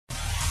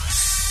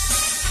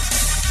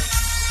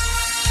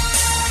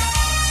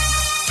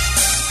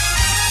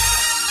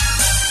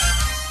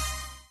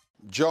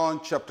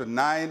John chapter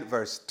 9,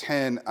 verse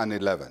 10 and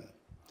 11.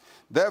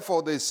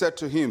 Therefore they said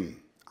to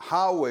him,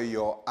 how were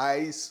your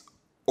eyes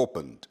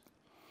opened?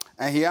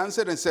 And he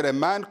answered and said, a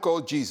man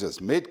called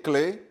Jesus made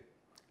clay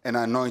and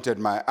anointed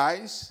my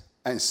eyes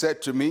and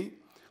said to me,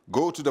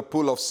 go to the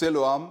pool of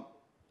Siloam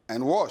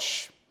and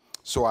wash.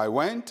 So I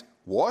went,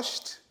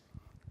 washed,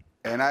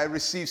 and I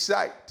received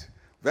sight.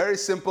 Very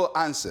simple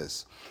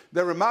answers.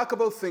 The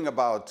remarkable thing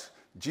about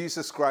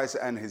Jesus Christ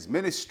and his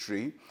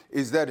ministry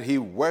is that he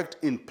worked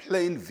in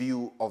plain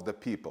view of the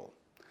people.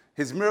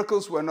 His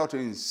miracles were not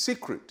in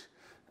secret.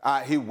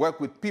 He worked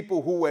with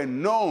people who were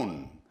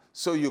known,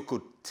 so you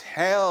could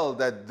tell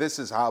that this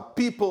is how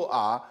people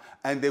are,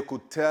 and they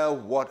could tell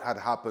what had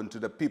happened to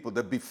the people.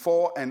 The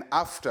before and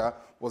after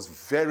was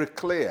very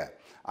clear.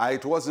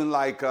 It wasn't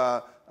like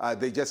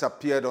they just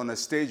appeared on a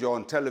stage or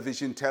on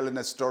television telling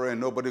a story and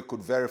nobody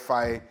could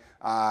verify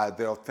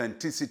the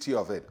authenticity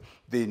of it.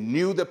 They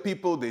knew the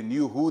people, they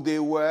knew who they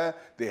were,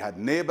 they had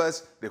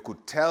neighbors, they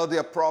could tell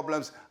their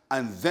problems,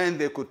 and then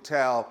they could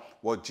tell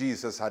what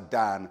Jesus had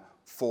done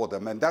for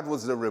them. And that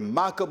was the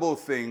remarkable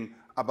thing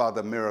about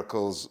the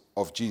miracles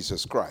of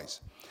Jesus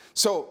Christ.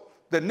 So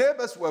the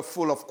neighbors were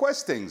full of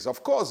questions.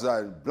 Of course,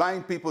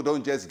 blind people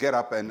don't just get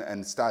up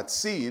and start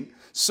seeing.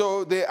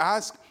 So they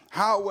asked,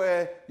 how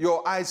were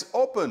your eyes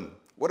open?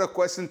 What a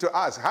question to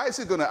ask. How is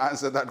he going to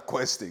answer that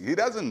question? He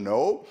doesn't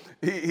know.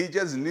 He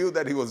just knew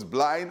that he was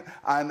blind,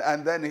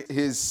 and then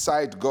his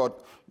sight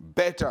got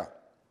better.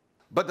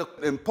 But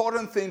the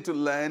important thing to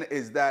learn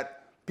is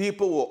that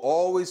people will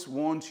always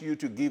want you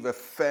to give a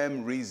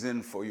firm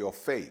reason for your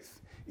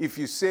faith. If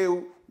you say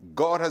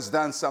God has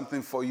done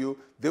something for you,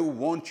 they will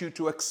want you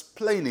to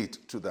explain it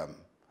to them.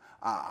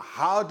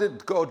 How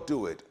did God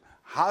do it?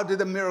 How did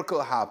the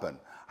miracle happen?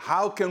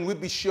 How can we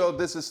be sure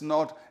this is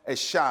not a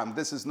sham?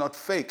 This is not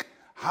fake?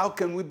 How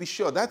can we be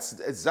sure? That's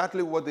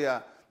exactly what they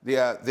are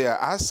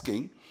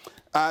asking.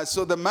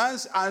 So the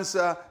man's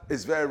answer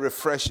is very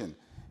refreshing.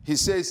 He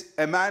says,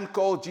 a man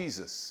called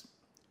Jesus.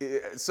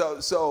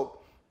 So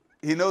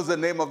he knows the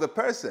name of the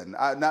person.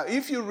 Now,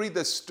 if you read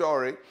the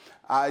story,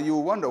 you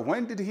wonder,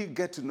 when did he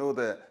get to know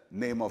the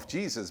name of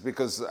Jesus?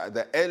 Because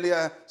the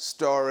earlier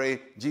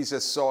story,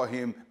 Jesus saw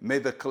him,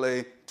 made the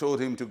clay, told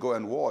him to go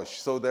and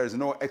wash. So there's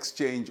no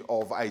exchange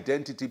of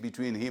identity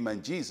between him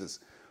and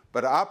Jesus.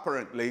 But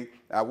apparently,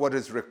 what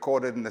is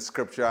recorded in the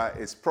scripture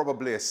is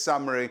probably a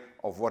summary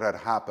of what had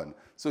happened.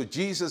 So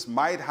Jesus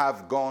might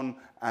have gone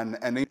and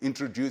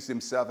introduced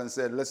himself and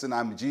said, listen,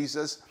 I'm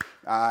Jesus,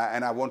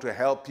 and I want to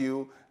help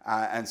you.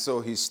 And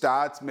so he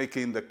starts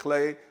making the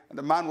clay, and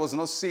the man was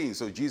not seeing.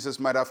 So Jesus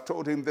might have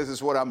told him, this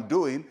is what I'm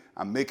doing.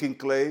 I'm making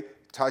clay,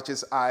 touched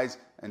his eyes,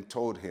 and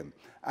told him.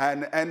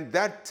 And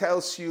that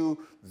tells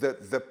you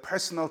the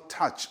personal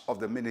touch of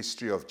the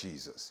ministry of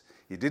Jesus.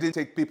 He didn't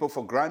take people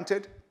for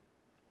granted.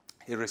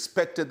 He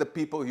respected the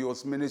people he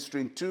was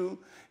ministering to.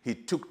 He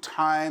took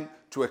time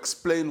to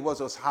explain what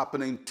was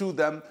happening to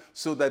them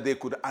so that they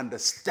could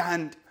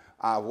understand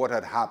what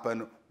had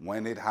happened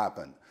when it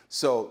happened.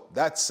 So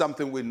that's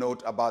something we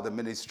note about the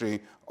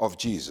ministry of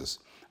Jesus.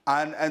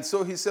 And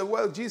so he said,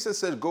 well, Jesus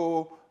said,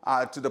 go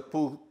to the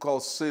pool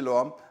called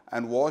Siloam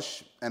and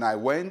wash. And I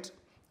went,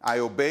 I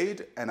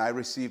obeyed, and I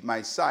received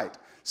my sight.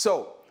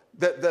 So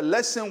the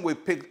lesson we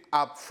picked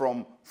up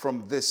from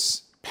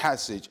this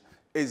passage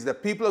is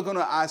that people are going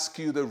to ask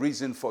you the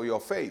reason for your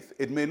faith.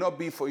 It may not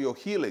be for your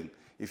healing.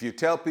 If you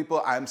tell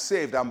people, I'm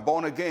saved, I'm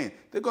born again,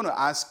 they're going to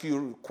ask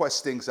you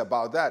questions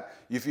about that.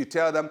 If you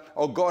tell them,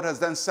 oh, God has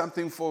done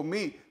something for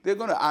me, they're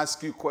going to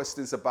ask you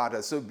questions about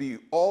it. So be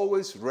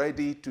always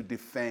ready to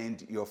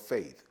defend your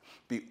faith.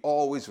 Be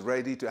always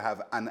ready to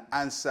have an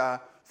answer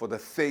for the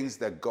things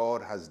that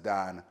God has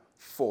done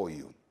for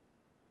you.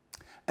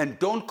 And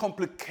don't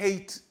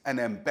complicate and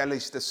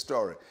embellish the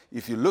story.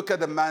 If you look at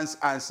the man's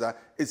answer,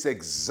 it's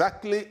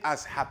exactly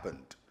as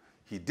happened.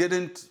 He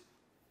didn't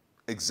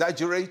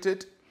exaggerate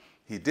it.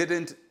 He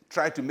didn't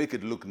try to make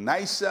it look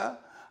nicer.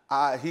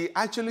 He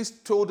actually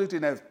told it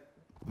in a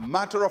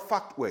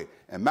matter-of-fact way.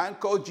 A man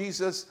called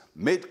Jesus,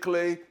 made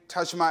clay,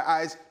 touched my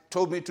eyes,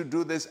 told me to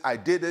do this. I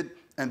did it,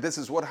 and this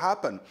is what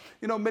happened.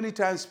 You know, many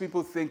times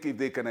people think if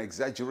they can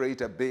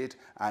exaggerate a bit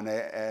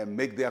and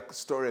make their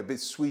story a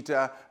bit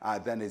sweeter,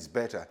 then it's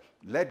better.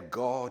 Let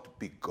God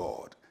be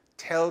God.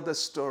 Tell the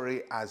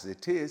story as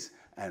it is,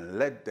 and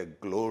let the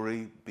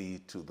glory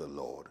be to the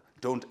Lord.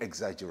 Don't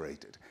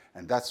exaggerate it.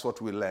 And that's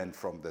what we learned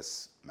from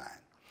this man.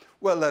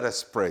 Well, let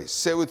us pray.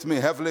 Say with me,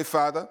 Heavenly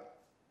Father,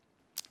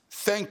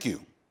 thank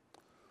you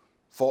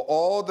for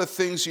all the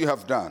things you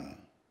have done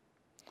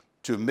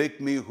to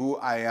make me who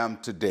I am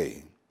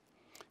today.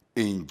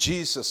 In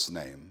Jesus'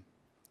 name,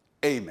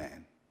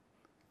 amen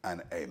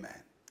and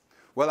amen.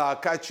 Well, I'll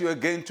catch you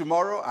again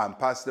tomorrow. I'm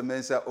Pastor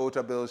Mensa,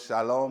 Otabil.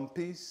 Shalom,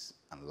 peace,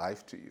 and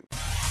life to you.